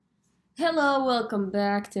Hello, welcome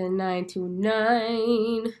back to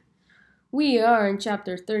 929. We are in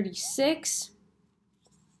chapter 36.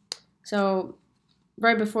 So,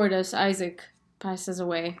 right before this, Isaac passes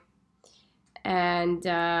away. And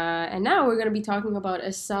now we're going to be talking about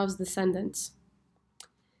Esau's descendants.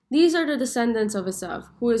 These are the descendants of Esau,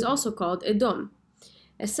 who is also called Edom.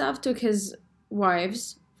 Esau took his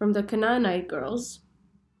wives from the Canaanite girls.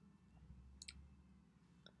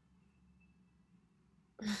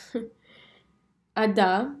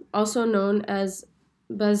 Ada, also known as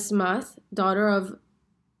Basmath, daughter of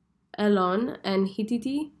Elon and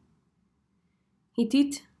Hittit,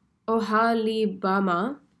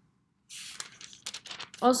 Oholibama,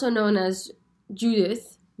 also known as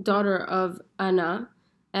Judith, daughter of Anna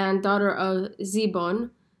and daughter of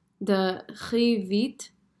Zibon, the Chivite,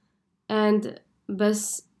 and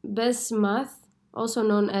Besmath, also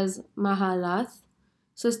known as Mahalath,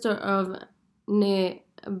 sister of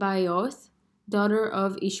Nebaioth, daughter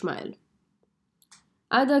of Ishmael.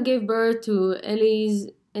 Ada gave birth to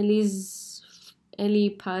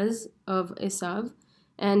Elipaz of Esau,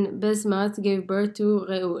 and Besmath gave birth to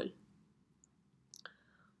Reuel.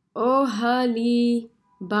 Oholibama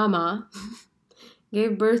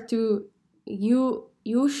gave birth to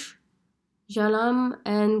Yush, Jalam,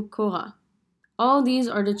 and Korah. All these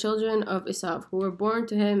are the children of Esau, who were born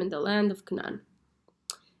to him in the land of Canaan.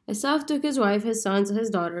 Esau took his wife, his sons, his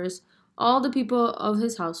daughters, all the people of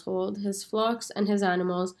his household, his flocks and his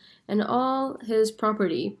animals, and all his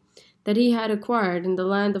property that he had acquired in the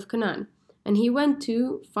land of Canaan, and he went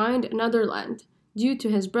to find another land, due to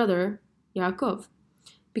his brother Yaakov,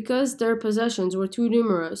 because their possessions were too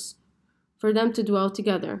numerous for them to dwell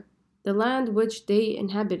together. The land which they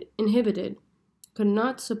inhabited could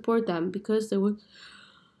not support them, because there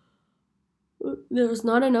was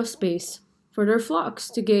not enough space for their flocks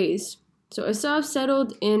to gaze. So Esau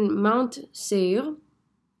settled in Mount Seir.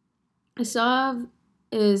 Esau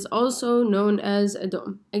is also known as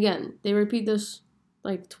Edom. Again, they repeat this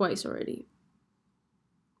like twice already.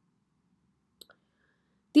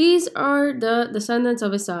 These are the descendants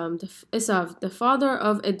of Esau, the father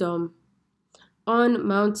of Edom, on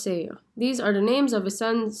Mount Seir. These are the names of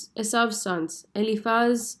Esau's sons: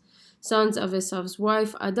 Eliphaz, sons of Esau's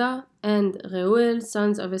wife Ada, and Reuel,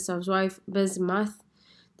 sons of Esau's wife Basmath.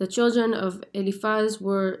 The children of Eliphaz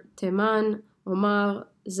were Teman, Omar,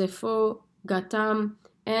 Zepho, Gatam,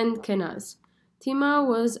 and Kenaz. Timah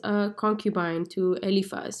was a concubine to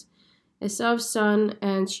Eliphaz, Esau's son,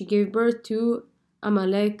 and she gave birth to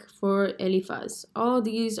Amalek for Eliphaz. All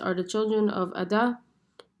these are the children of Ada,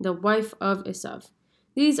 the wife of Esau.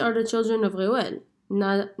 These are the children of Reuel: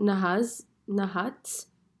 Nahatz,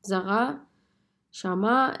 Zara,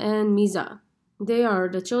 Shama, and Mizah. They are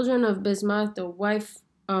the children of Basmath, the wife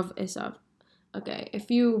of Esau. Okay, if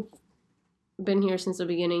you've been here since the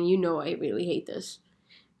beginning, you know I really hate this.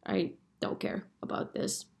 I don't care about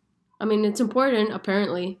this. I mean, it's important,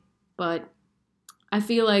 apparently, but I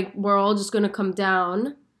feel like we're all just gonna come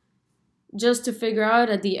down just to figure out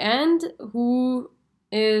at the end who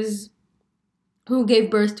gave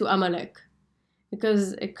birth to Amalek.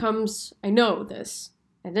 Because it comes, I know this.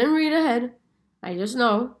 I didn't read ahead. I just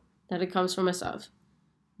know that it comes from Esau.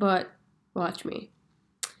 But watch me.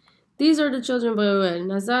 These are the children of Reuel: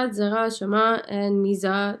 Nazad, Zerah, Shema, and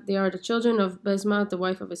Mizah. They are the children of Basmath, the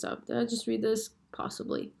wife of Esau. Did I just read this?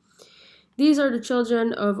 Possibly. These are the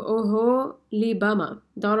children of Oholibama,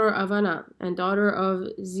 daughter of Anna, and daughter of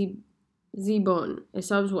Zibon,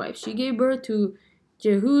 Esau's wife. She gave birth to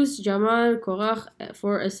Jehus, Jamal, Korach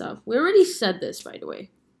for Esau. We already said this, by the way.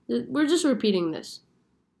 We're just repeating this.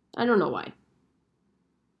 I don't know why.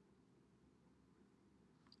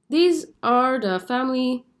 These are the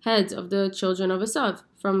family heads of the children of Esau,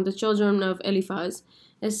 from the children of Eliphaz,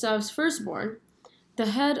 Esau's firstborn, the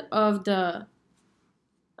head of the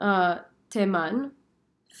Teman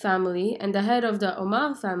family, and the head of the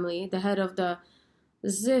Omar family, the head of the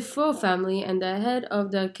Zepho family, and the head of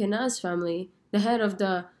the Kenaz family, the head of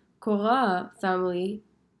the Korah family,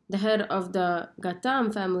 the head of the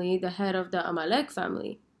Gatam family, the head of the Amalek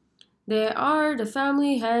family. They are the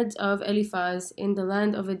family heads of Eliphaz in the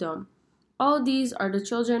land of Edom. All these are the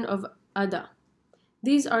children of Ada.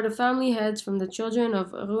 These are the family heads from the children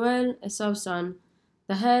of Reuel, Esau's son,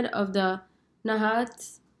 the head of the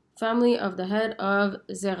Nahat, family of the head of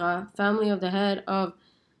Zerah, family of the head of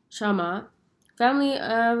Shama, family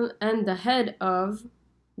and the head of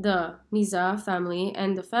the Mizah family,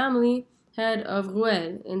 and the family head of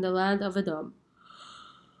Reuel in the land of Edom.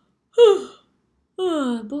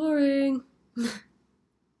 Boring.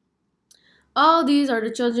 All these are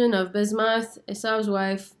the children of Basmath, Esau's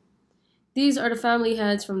wife. These are the family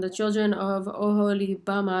heads from the children of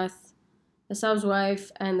Oholibamath, Esau's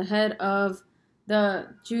wife, and the head of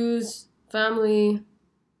the Jewish family,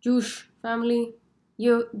 Jewish,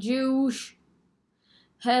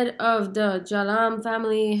 head of the Jalam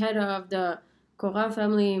family, head of the Korah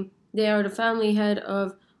family. They are the family head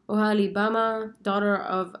of Oholibama, daughter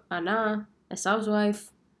of Anah, Esau's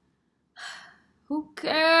wife. Who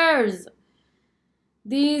cares?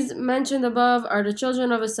 These mentioned above are the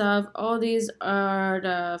children of Esau. All these are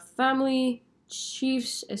the family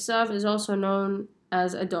chiefs. Esau is also known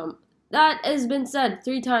as Edom. That has been said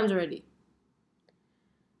 3 times already.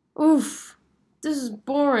 Oof. This is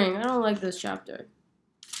boring. I don't like this chapter.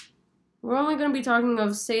 We're only going to be talking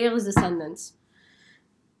of Seir's descendants.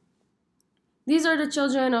 These are the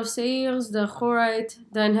children of Seir, the Horite,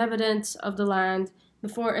 the inhabitants of the land,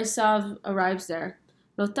 before Esau arrives there.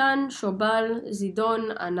 Lotan, Shobal,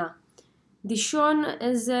 Zidon, Anah. Dishon,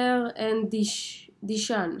 Ezer, and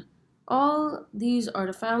Dishan. All these are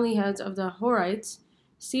the family heads of the Horites,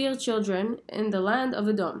 Seir children, in the land of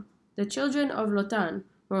Edom. The children of Lotan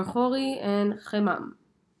were Hori and Chemam.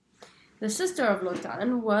 The sister of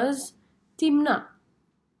Lotan was Timnah.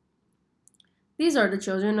 These are the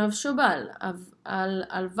children of Shobal,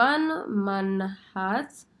 Alvan,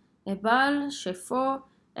 Manhat, Ebal, Shepho,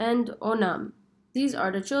 and Onam. These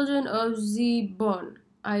are the children of Zibon,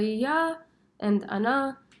 Ayah, and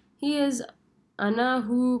Anah. He is Anah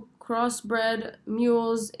who crossbred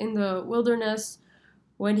mules in the wilderness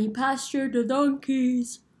when he pastured the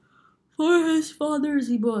donkeys for his father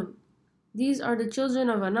Zibon. These are the children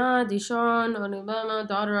of Anah, Dishon, Onibama,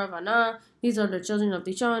 daughter of Anah. These are the children of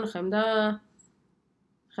Dishon,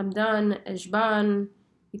 Hamdan, Eshban,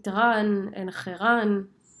 Itran, and Cheran.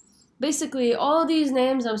 Basically, all these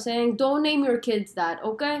names I'm saying, don't name your kids that,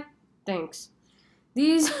 okay? Thanks.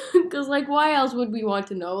 These, because why else would we want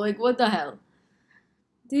to know? What the hell?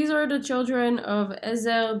 These are the children of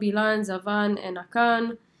Ezer, Bilan, Zavan, and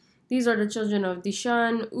Akan. These are the children of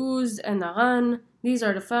Dishan, Uz, and Aran. These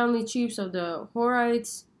are the family chiefs of the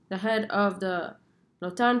Horites, the head of the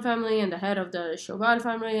Lotan family, and the head of the Shobal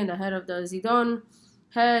family, and the head of the Zidon,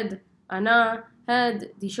 head Anah,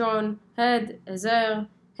 head Dishon, head Ezer,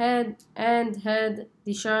 head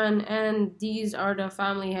Dishan, and these are the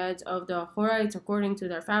family heads of the Horites according to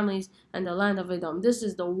their families and the land of Edom. This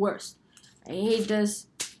is the worst. I hate this.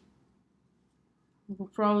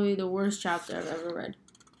 Probably the worst chapter I've ever read.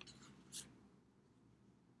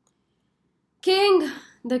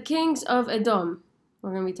 The kings of Edom.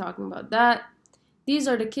 We're going to be talking about that. These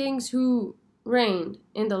are the kings who reigned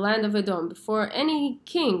in the land of Edom before any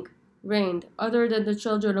king reigned other than the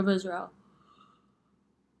children of Israel.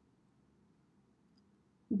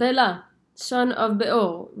 Bela, son of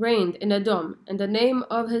Beor, reigned in Edom, and the name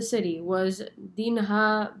of his city was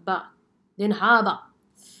Dinhaba.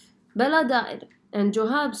 Bela died, and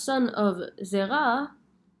Joab, son of Zerah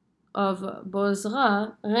of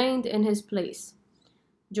Bozrah, reigned in his place.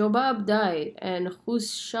 Jobab died, and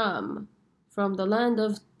Husham from the land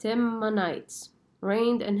of Temanites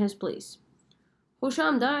reigned in his place.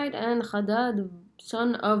 Husham died, and Hadad,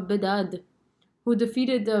 son of Bedad, who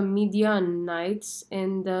defeated the Midianites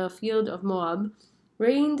in the field of Moab,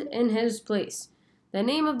 reigned in his place. The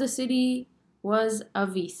name of the city was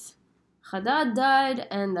Avith. Hadad died,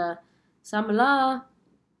 and Samlah,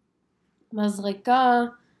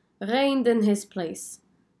 Mazrekah, reigned in his place.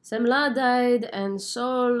 Samlah died, and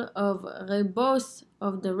Saul of Reboth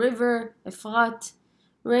of the river Ephrat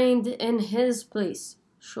reigned in his place.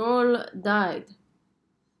 Shaul died,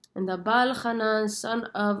 and the Baal-Hanan, son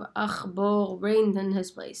of Achbor, reigned in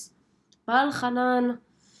his place. Baal-Hanan,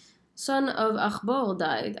 son of Achbor,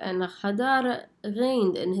 died, and Hadar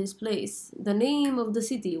reigned in his place. The name of the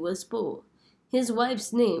city was Pur. His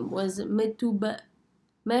wife's name was Mehetabel,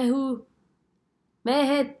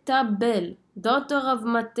 daughter of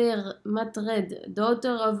Matred,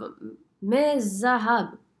 daughter of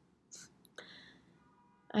Mezahab.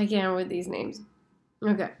 I can't read these names.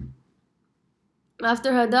 Okay.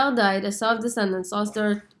 After Hadar died, Esau's descendants lost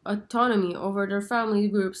their autonomy over their family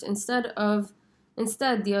groups. Instead,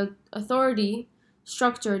 the authority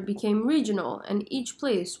structure became regional, and each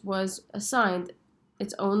place was assigned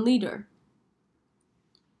its own leader.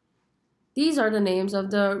 These are the names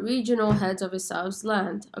of the regional heads of Esau's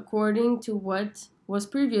land, according to what was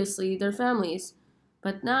previously their families,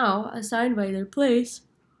 but now assigned by their place,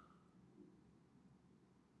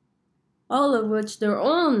 all of which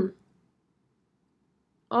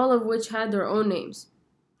had their own names.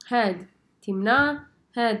 Head Timnah,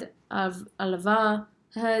 head Alva,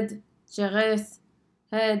 head Jereth,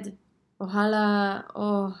 head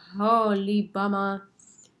Oholibama,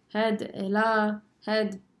 head Elah,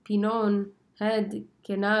 head Pinon, head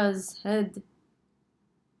Kenaz, head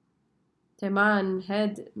Teman,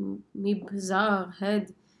 head Mibzar,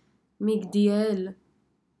 head Migdiel,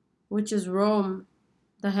 which is Rome,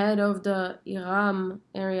 the head of the Iram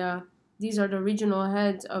area. These are the regional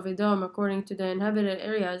heads of Edom according to the inhabited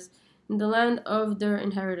areas in the land of their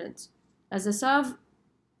inheritance. As Esau,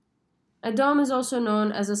 Edom is also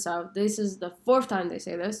known as Esau. This is the fourth time they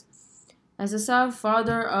say this. As Esau,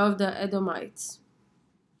 father of the Edomites.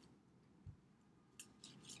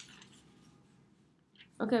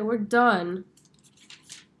 Okay, we're done.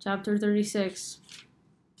 Chapter 36.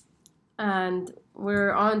 And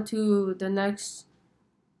we're on to the next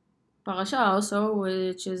parasha also,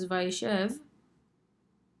 which is Vayeshev.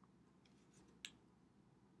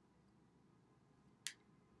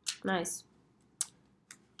 Nice.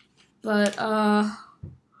 But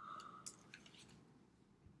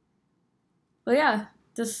yeah,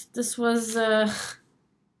 this was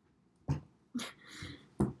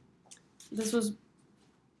this was,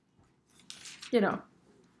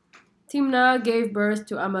 Timnah gave birth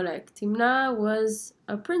to Amalek. Timnah was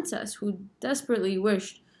a princess who desperately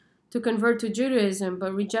wished to convert to Judaism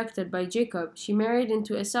but rejected by Jacob. She married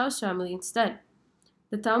into Esau's family instead.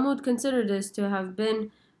 The Talmud considered this to have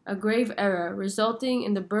been a grave error, resulting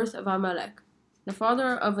in the birth of Amalek, the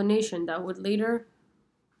father of a nation that would later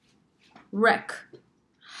wreak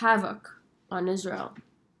havoc on Israel.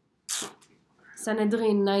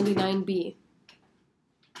 Sanhedrin 99b.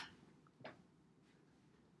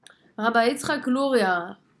 Rabbi Yitzchak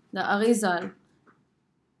Luria, the Arizal,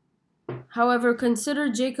 however,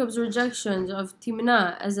 considered Jacob's rejection of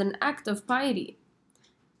Timnah as an act of piety,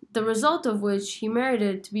 the result of which he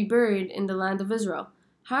merited to be buried in the land of Israel.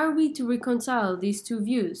 How are we to reconcile these two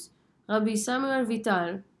views? Rabbi Shmuel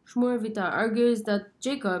Vital argues that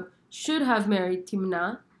Jacob should have married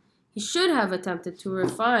Timnah. He should have attempted to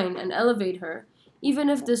refine and elevate her, even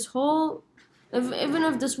if this world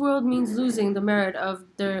means losing the merit of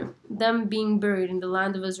them being buried in the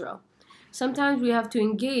land of Israel. Sometimes we have to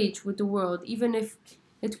engage with the world, even if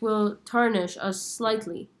it will tarnish us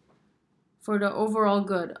slightly, for the overall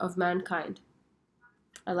good of mankind.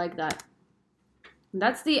 I like that. And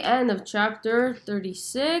that's the end of chapter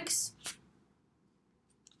 36.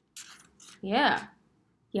 Yeah.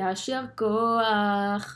 Yashar koach.